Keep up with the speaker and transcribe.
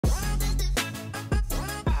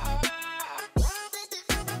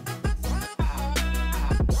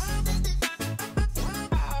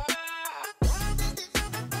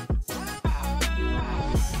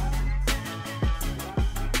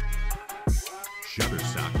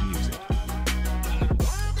Shutterstock Music.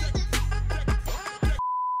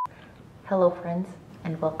 Hello friends,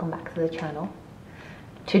 and welcome back to the channel.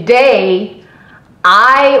 Today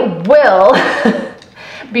I will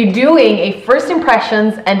be doing a first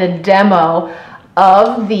impressions and a demo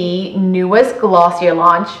of the newest Glossier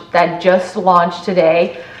launch that just launched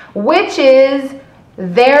today, which is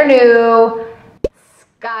their new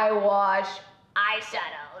Skywash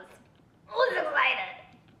eyeshadows. Who's excited?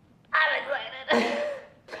 I'm excited.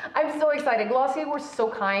 I'm so excited. Glossier were so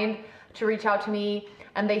kind to reach out to me,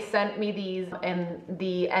 and they sent me these in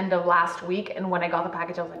the end of last week, and when I got the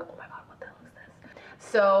package I was like, oh my god, what the hell is this?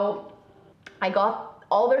 So I got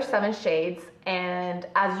all their 7 shades, and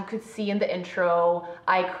as you could see in the intro,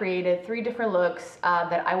 I created 3 different looks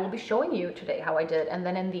that I will be showing you today how I did, and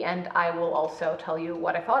then in the end I will also tell you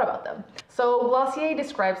what I thought about them. So Glossier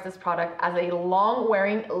describes this product as a long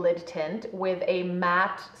wearing lid tint with a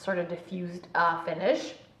matte sort of diffused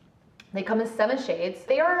finish. They come in 7 shades.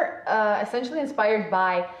 They are essentially inspired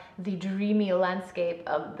by the dreamy landscape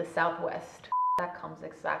of the Southwest. That comes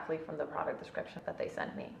exactly from the product description that they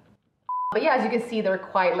sent me. But yeah, as you can see, they're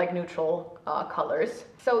quite like neutral colors.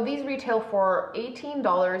 So these retail for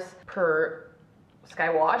 $18 per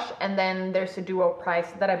Skywash, and then there's a duo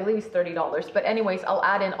price that I believe is $30. But anyways, I'll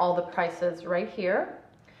add in all the prices right here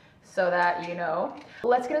so that you know.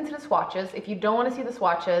 Let's get into the swatches. If you don't want to see the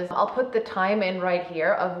swatches, I'll put the time in right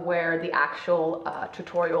here of where the actual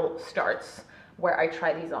tutorial starts, where I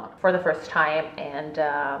try these on for the first time and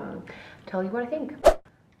tell you what I think.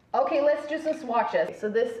 Okay, let's do some swatches. So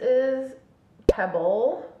this is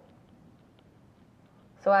Pebble.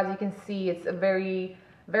 So as you can see, it's a very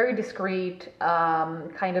discreet,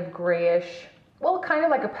 kind of grayish, well, kind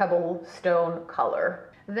of like a pebble stone color.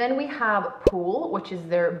 Then we have Pool, which is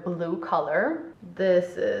their blue color.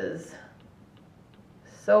 This is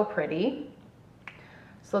so pretty.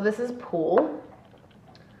 So this is Pool.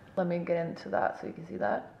 Let me get into that so you can see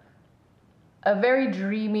that. A very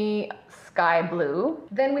dreamy sky blue.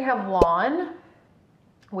 Then we have Lawn,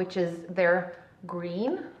 which is their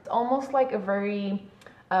green. It's almost like a very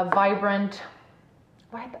vibrant,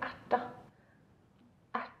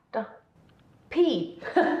 pea.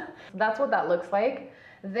 That's what that looks like.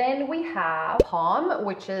 Then we have Palm,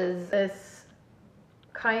 which is this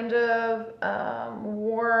kind of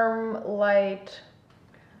warm, light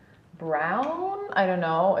brown. I don't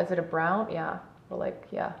know, is it a brown? Yeah, or like,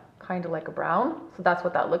 yeah, kind of like a brown. So that's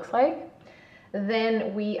what that looks like.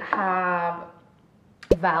 Then we have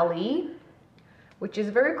Valley, which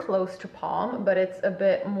is very close to Palm, but it's a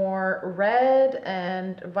bit more red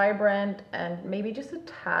and vibrant and maybe just a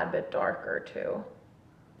tad bit darker too.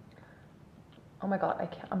 Oh my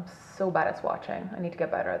god, I'm so bad at swatching. I need to get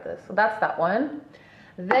better at this. So that's that one.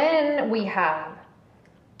 Then we have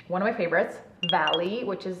one of my favorites, Valley,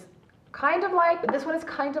 which is kind of like, this one is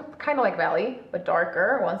kind of like Valley, but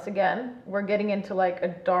darker. Once again, we're getting into like a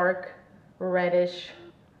dark reddish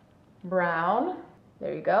brown.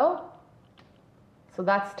 There you go. So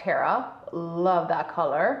that's Terra. Love that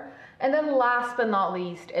color. And then last but not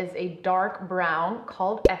least is a dark brown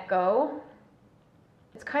called Echo.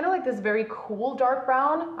 It's kind of like this very cool dark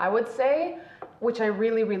brown, I would say, which I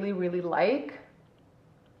really like.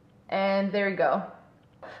 And there you go.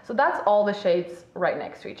 So that's all the shades right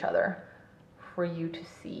next to each other for you to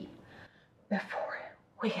see before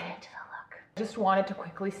we get into the look. I just wanted to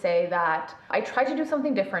quickly say that I tried to do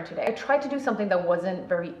something different today. I tried to do something that wasn't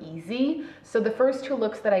very easy. So the first 2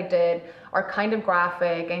 looks that I did are kind of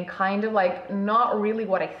graphic and kind of like not really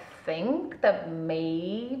what I think that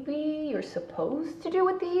maybe you're supposed to do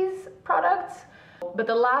with these products. But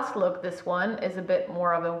the last look, this one, is a bit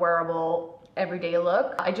more of a wearable everyday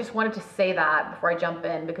look. I just wanted to say that before I jump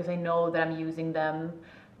in because I know that I'm using them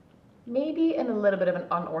maybe in a little bit of an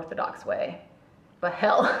unorthodox way. But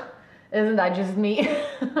hell, isn't that just me?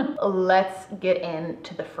 Let's get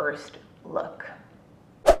into the first look.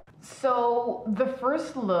 So the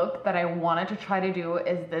first look that I wanted to try to do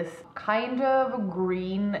is this kind of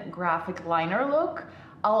green graphic liner look.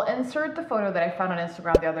 I'll insert the photo that I found on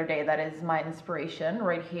Instagram the other day that is my inspiration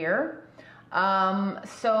right here.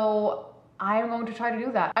 So I'm going to try to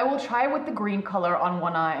do that. I will try with the green color on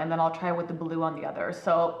one eye and then I'll try with the blue on the other.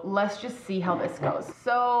 So let's just see how this goes.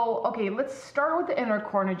 So, okay, let's start with the inner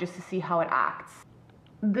corner just to see how it acts.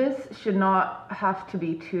 This should not have to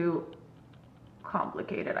be too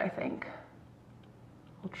complicated, I think.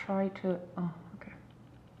 I'll try to, oh, okay.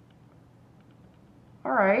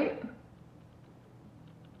 All right.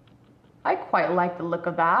 I quite like the look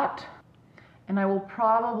of that. And I will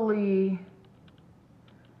probably,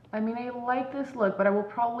 I mean, I like this look, but I will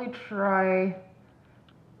probably try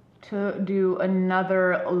to do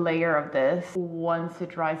another layer of this once it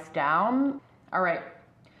dries down. All right,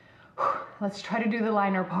 let's try to do the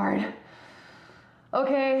liner part.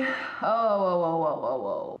 Okay, oh, whoa, whoa, whoa, whoa,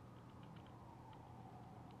 whoa.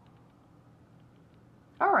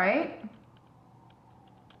 All right,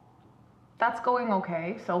 that's going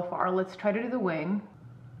okay so far. Let's try to do the wing.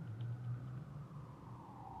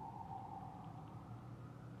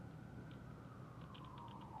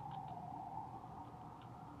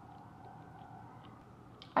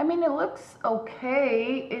 I mean, it looks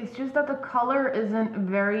okay. It's just that the color isn't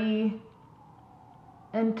very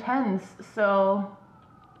intense, so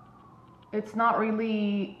it's not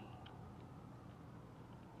really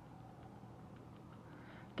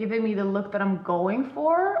giving me the look that I'm going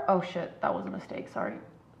for. Oh shit, that was a mistake, sorry.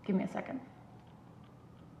 Give me a second.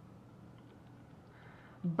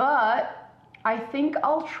 But I think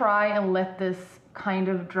I'll try and let this kind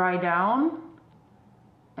of dry down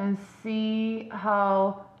and see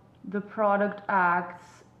how the product acts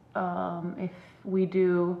if we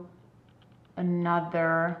do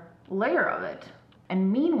another layer of it.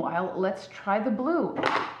 And meanwhile, let's try the blue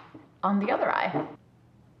on the other eye.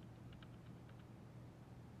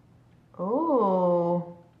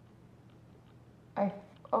 Oh,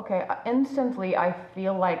 okay, instantly I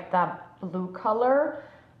feel like that blue color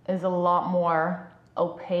is a lot more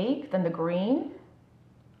opaque than the green.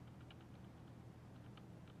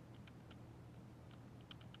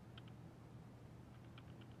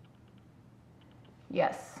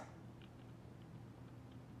 Yes.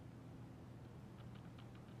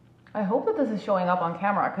 I hope that this is showing up on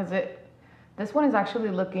camera because this one is actually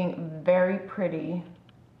looking very pretty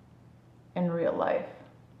in real life.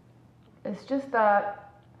 It's just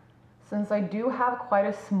that since I do have quite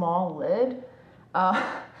a small lid,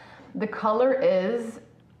 the color is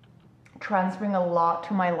transferring a lot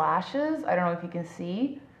to my lashes. I don't know if you can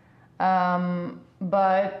see,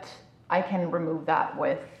 but I can remove that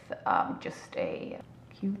with just a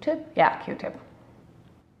Q-tip. Yeah, Q-tip.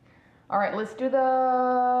 All right, let's do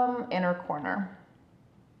the inner corner.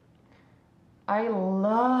 I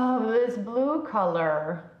love this blue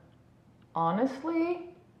color. Honestly,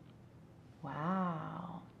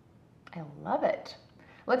 wow, I love it.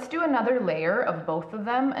 Let's do another layer of both of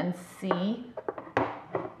them and see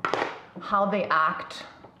how they act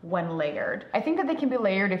when layered. I think that they can be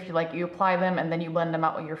layered if you apply them and then you blend them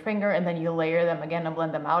out with your finger and then you layer them again and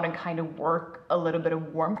blend them out and kind of work a little bit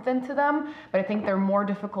of warmth into them. But I think they're more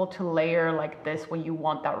difficult to layer like this when you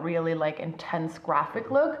want that really intense graphic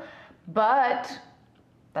look. But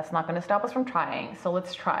that's not gonna stop us from trying. So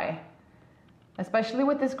let's try, especially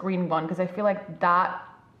with this green one, because I feel like that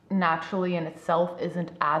naturally in itself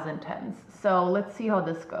isn't as intense. So let's see how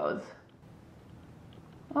this goes.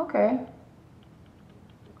 Okay.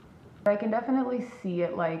 I can definitely see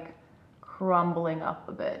it crumbling up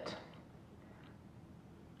a bit,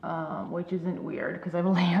 which isn't weird because I've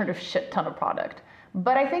layered a shit ton of product,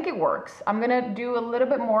 but I think it works. I'm gonna do a little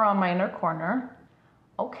bit more on my inner corner.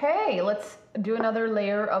 Okay, let's do another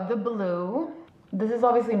layer of the blue. This is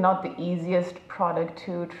obviously not the easiest product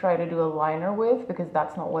to try to do a liner with because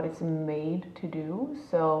that's not what it's made to do.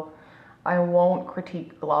 So I won't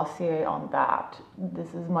critique Glossier on that.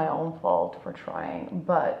 This is my own fault for trying,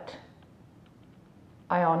 but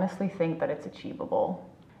I honestly think that it's achievable.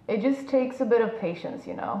 It just takes a bit of patience,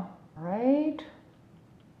 you know. All right.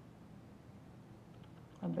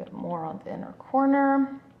 A bit more on the inner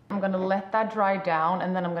corner. I'm gonna let that dry down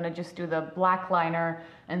and then I'm gonna just do the black liner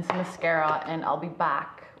and some mascara and I'll be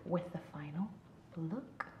back with the final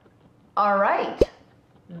look. All right,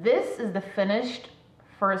 this is the finished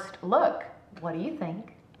first look. What do you think?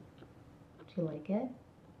 Do you like it?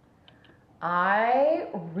 I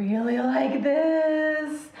really like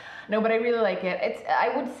this. No, but I really like it. I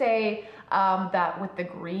would say that with the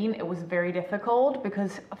green, it was very difficult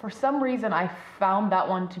because for some reason I found that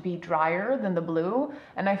one to be drier than the blue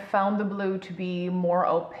and I found the blue to be more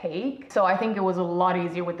opaque. So I think it was a lot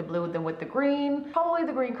easier with the blue than with the green. Probably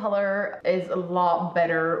the green color is a lot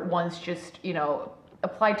better once just,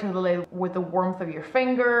 applied to the lid with the warmth of your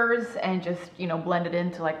fingers and just, blend it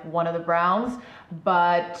into one of the browns.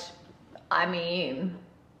 But I mean,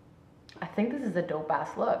 I think this is a dope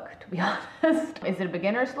ass look, to be honest. Is it a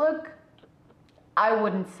beginner's look? I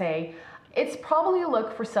wouldn't say. It's probably a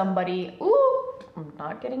look for somebody, ooh, I'm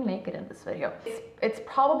not getting naked in this video. It's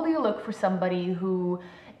probably a look for somebody who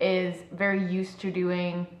is very used to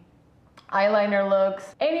doing eyeliner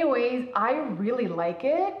looks. Anyways, I really like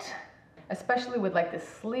it, especially with this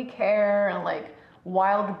sleek hair and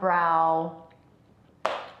wild brow.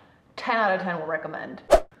 10 out of 10 will recommend.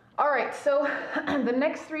 All right, so the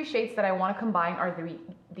next three shades that I want to combine are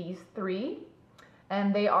these three,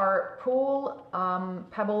 and they are Pool,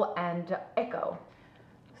 Pebble, and Echo.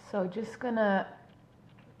 So just gonna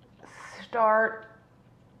start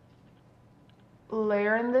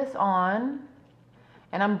layering this on,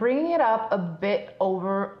 and I'm bringing it up a bit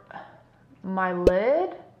over my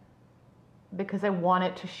lid because I want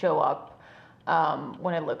it to show up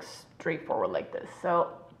when it looks straightforward like this. So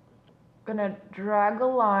I'm gonna drag a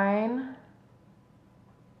line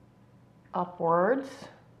upwards,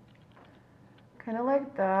 kind of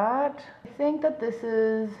like that. I think that this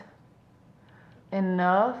is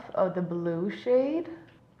enough of the blue shade.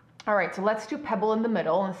 All right, so let's do Pebble in the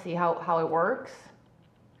middle and see how it works.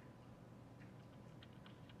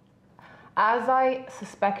 As I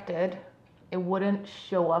suspected, it wouldn't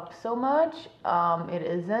show up so much. It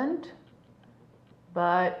isn't,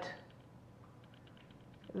 but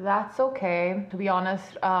that's okay. To be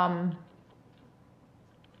honest, I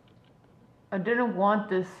didn't want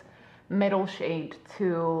this middle shade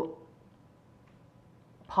to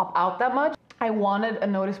pop out that much. I wanted a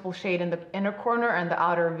noticeable shade in the inner corner and the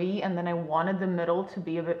outer V, and then I wanted the middle to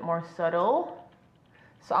be a bit more subtle.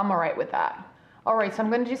 So I'm all right with that. All right, so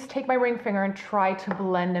I'm gonna just take my ring finger and try to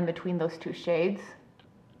blend in between those two shades.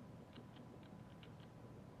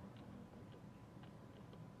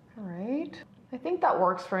 All right, I think that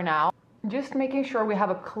works for now. Just making sure we have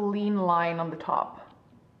a clean line on the top.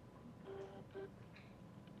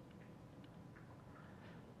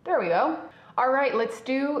 There we go. All right, let's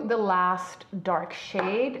do the last dark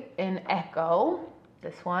shade in Echo,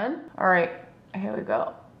 this one. All right, here we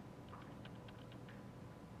go.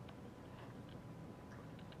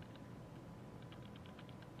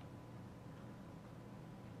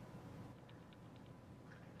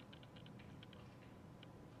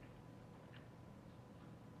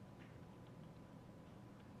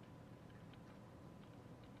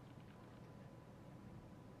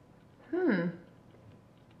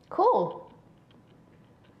 Cool.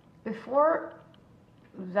 Before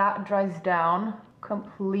that dries down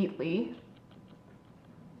completely,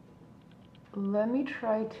 let me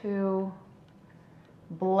try to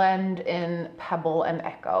blend in Pebble and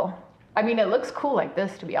Echo. I mean, it looks cool like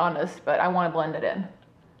this, to be honest, but I want to blend it in.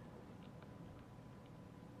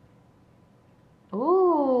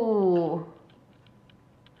 Ooh.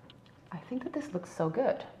 I think that this looks so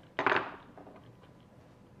good.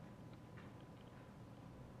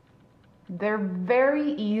 They're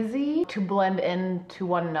very easy to blend into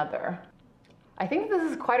one another. I think this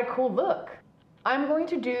is quite a cool look. I'm going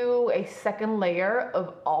to do a second layer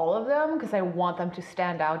of all of them because I want them to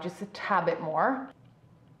stand out just a tad bit more.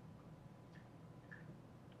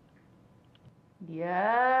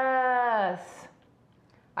 Yes,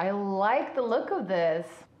 I like the look of this.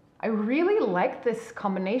 I really like this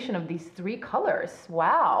combination of these three colors.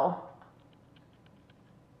 Wow.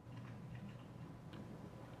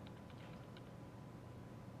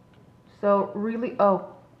 So really,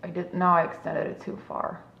 oh, now I extended it too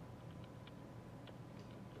far.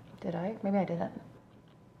 Did I? Maybe I didn't.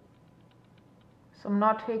 So I'm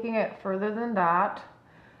not taking it further than that.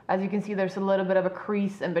 As you can see, there's a little bit of a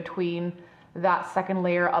crease in between that second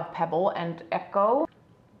layer of Pebble and Echo.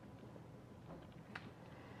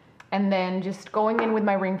 And then just going in with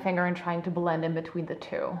my ring finger and trying to blend in between the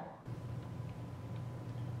two.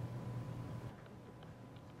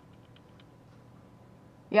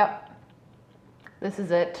 Yep. This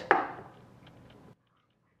is it.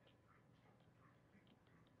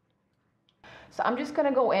 So I'm just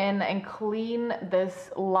gonna go in and clean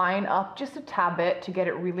this line up just a tad bit to get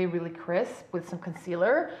it really, really crisp with some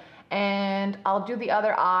concealer. And I'll do the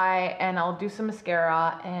other eye and I'll do some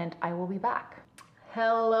mascara and I will be back.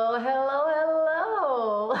 Hello,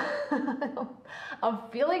 hello, hello. I'm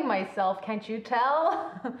feeling myself, can't you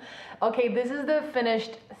tell? Okay, this is the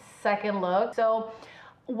finished second look. So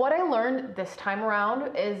what I learned this time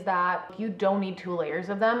around is that you don't need 2 layers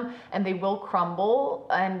of them and they will crumble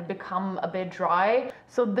and become a bit dry.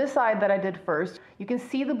 So this side that I did first, you can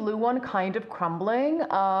see the blue one kind of crumbling.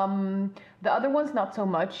 The other one's not so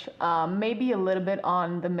much, maybe a little bit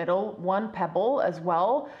on the middle one, Pebble as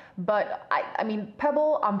well. But I mean,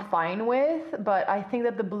 Pebble I'm fine with, but I think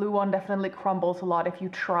that the blue one definitely crumbles a lot if you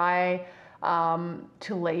try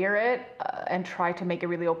to layer it and try to make it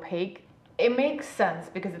really opaque. It makes sense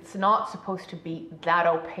because it's not supposed to be that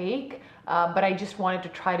opaque, but I just wanted to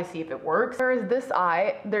try to see if it works. Whereas this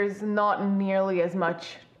eye, there's not nearly as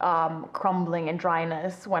much crumbling and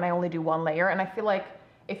dryness when I only do 1 layer. And I feel like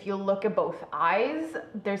if you look at both eyes,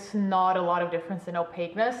 there's not a lot of difference in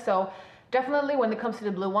opaqueness. So definitely when it comes to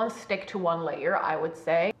the blue one, stick to 1 layer, I would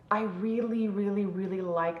say. I really, really, really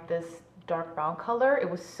like this dark brown color. It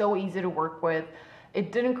was so easy to work with.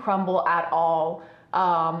 It didn't crumble at all.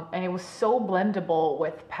 And it was so blendable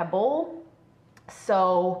with Pebble.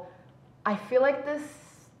 So I feel like this,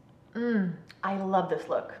 I love this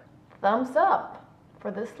look. Thumbs up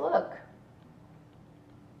for this look.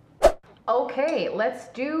 Okay, let's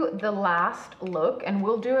do the last look, and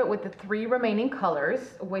we'll do it with the 3 remaining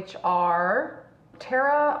colors, which are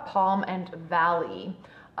Terra, Palm, and Valley.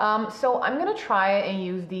 So I'm gonna try and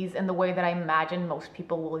use these in the way that I imagine most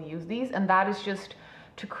people will use these, and that is just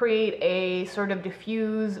to create a sort of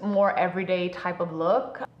diffuse, more everyday type of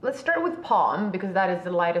look. Let's start with Palm because that is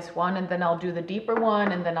the lightest one, and then I'll do the deeper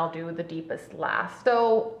one, and then I'll do the deepest last.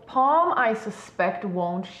 So Palm, I suspect,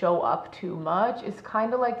 won't show up too much. It's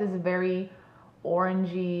kind of like this very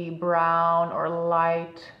orangey brown or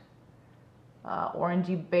light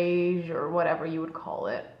orangey beige or whatever you would call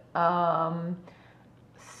it.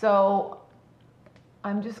 So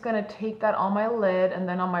I'm just gonna take that on my lid and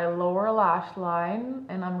then on my lower lash line,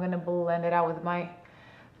 and I'm gonna blend it out with my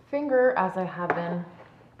finger as I have been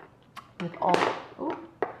with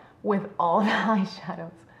all the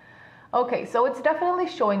eyeshadows. Okay, so it's definitely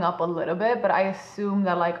showing up a little bit, but I assume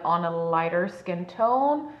that like on a lighter skin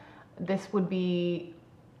tone, this would be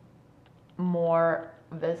more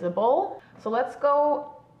visible. So let's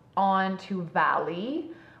go on to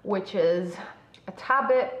Valley, which is a tad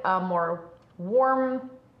bit more warm,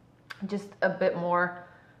 just a bit more,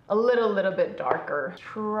 a little bit darker.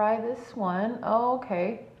 Try this one. Oh,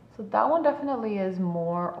 okay, so that one definitely is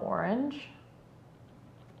more orange,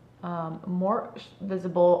 more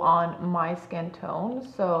visible on my skin tone.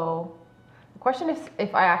 So the question is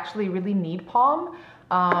if I actually really need Palm.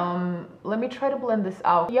 Let me try to blend this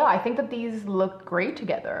out. Yeah, I think that these look great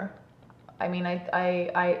together. I mean,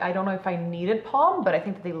 I don't know if I needed Palm, but I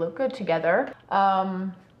think that they look good together.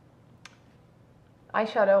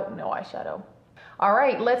 Eyeshadow, no eyeshadow. All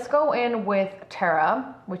right, let's go in with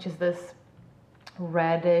Terra, which is this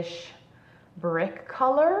reddish brick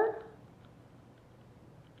color.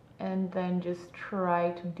 And then just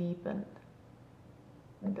try to deepen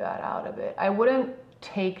that out a bit. I wouldn't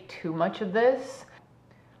take too much of this.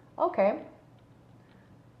 Okay,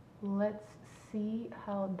 let's see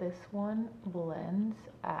how this one blends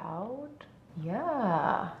out.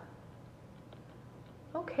 Yeah.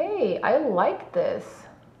 Okay, I like this.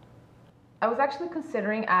 I was actually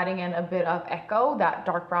considering adding in a bit of Echo, that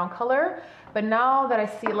dark brown color, but now that I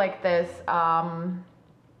see it like this, I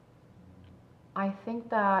think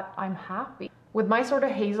that I'm happy. With my sort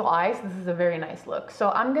of hazel eyes, this is a very nice look. So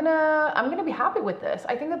I'm gonna be happy with this.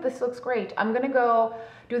 I think that this looks great. I'm gonna go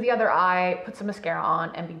do the other eye, put some mascara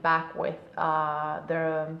on, and be back with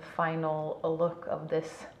the final look of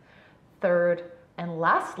this 3rd and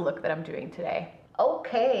last look that I'm doing today.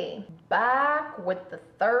 Okay, back with the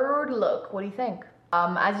 3rd look. What do you think?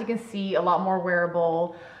 As you can see, a lot more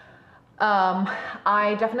wearable.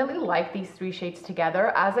 I definitely like these 3 shades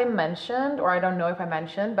together. As I mentioned, or I don't know if I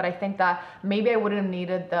mentioned, but I think that maybe I wouldn't have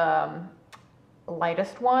needed the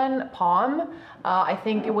lightest one, Palm. I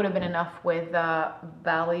think it would have been enough with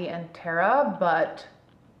Valley and Terra, but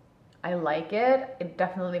I like it. It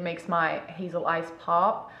definitely makes my hazel eyes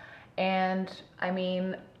pop. And I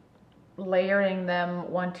mean, layering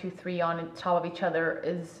them 1, 2, 3 on top of each other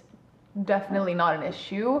is definitely not an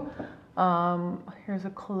issue. Here's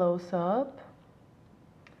a close-up.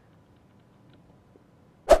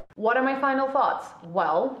 What are my final thoughts?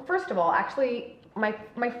 Well, first of all, actually,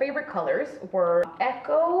 my favorite colors were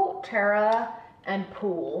Echo, Terra, and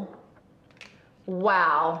Pool.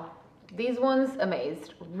 Wow, these ones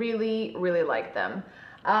amazed. Really like them.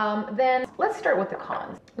 Then let's start with the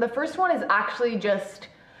cons. The first one is actually just,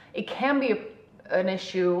 it can be an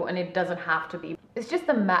issue and it doesn't have to be. It's just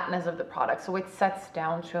the matteness of the product. So it sets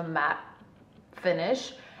down to a matte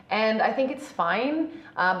finish. And I think it's fine,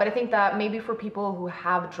 but I think that maybe for people who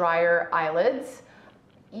have drier eyelids,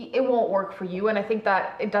 it won't work for you. And I think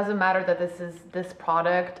that it doesn't matter that this is this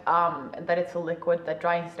product, that it's a liquid that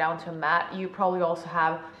dries down to matte. You probably also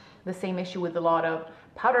have the same issue with a lot of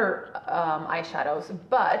powder eyeshadows.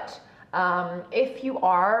 But if you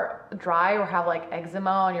are dry or have like eczema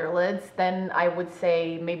on your lids, then I would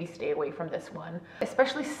say maybe stay away from this one.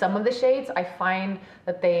 Especially some of the shades, I find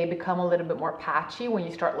that they become a little bit more patchy when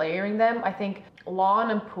you start layering them. I think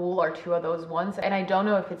Lawn and Pool are 2 of those ones, and I don't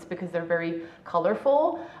know if it's because they're very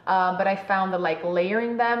colorful, but I found that like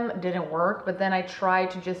layering them didn't work. But then I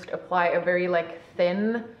tried to just apply a very like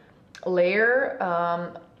thin layer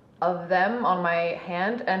of them on my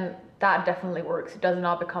hand, and that definitely works. It does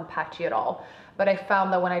not become patchy at all. But I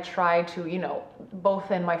found that when I tried to, you know, both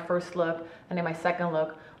in my first look and in my second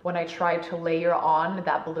look, when I tried to layer on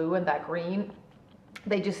that blue and that green,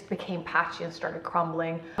 they just became patchy and started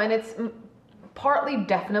crumbling. And it's partly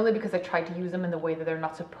definitely because I tried to use them in the way that they're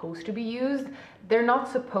not supposed to be used. They're not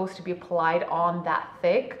supposed to be applied on that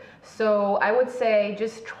thick. So I would say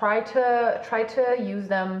just try to use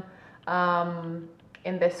them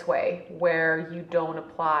in this way, where you don't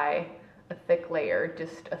apply a thick layer,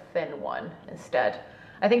 just a thin one instead.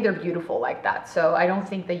 I think they're beautiful like that. So I don't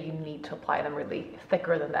think that you need to apply them really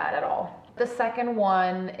thicker than that at all. The second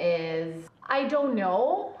one is, I don't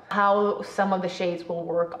know how some of the shades will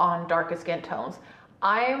work on darker skin tones.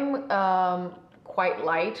 I'm quite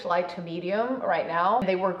light to medium right now.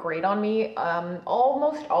 They work great on me.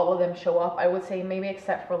 Almost all of them show up, I would say, maybe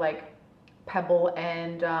except for like Pebble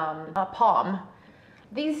and Palm.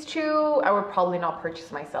 These two I would probably not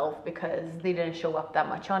purchase myself because they didn't show up that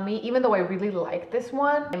much on me. Even though I really like this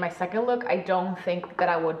one in my second look, I don't think that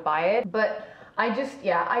I would buy it. But I just,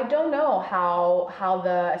 yeah, I don't know how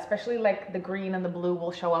the, especially like the green and the blue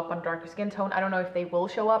will show up on darker skin tone. I don't know if they will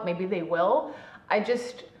show up, maybe they will. I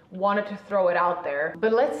just wanted to throw it out there.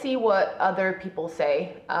 But let's see what other people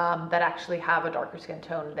say that actually have a darker skin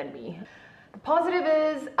tone than me. The positive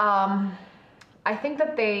is, I think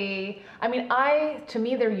that to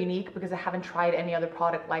me they're unique because I haven't tried any other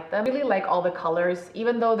product like them. I really like all the colors,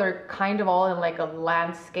 even though they're kind of all in like a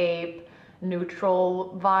landscape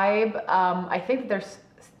neutral vibe. I think that there's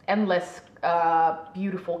endless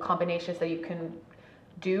beautiful combinations that you can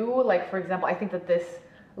do. Like for example, I think that this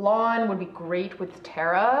lawn would be great with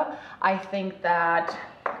Terra. I think that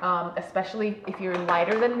especially if you're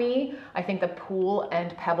lighter than me, I think the Pool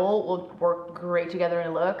and Pebble will work great together in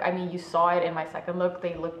a look. I mean, you saw it in my second look.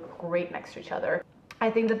 They look great next to each other. I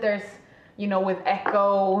think that there's, you know, with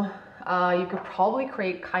Echo, you could probably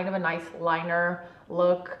create kind of a nice liner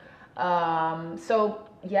look. So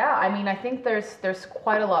yeah, I mean, I think there's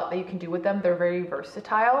quite a lot that you can do with them. They're very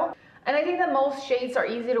versatile. And I think that most shades are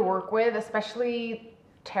easy to work with, especially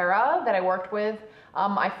Terra that I worked with.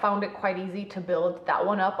 I found it quite easy to build that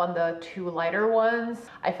one up on the two lighter ones.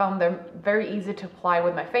 I found them very easy to apply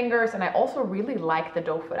with my fingers, and I also really like the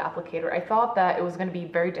doe foot applicator. I thought that it was going to be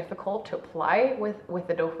very difficult to apply with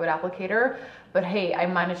the doe foot applicator, but hey, I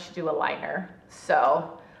managed to do a liner,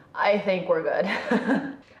 so I think we're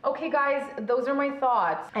good. Okay guys, those are my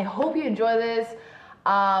thoughts. I hope you enjoy this.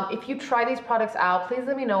 If you try these products out, please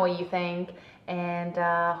let me know what you think, and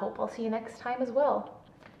hope I'll see you next time as well.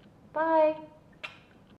 Bye.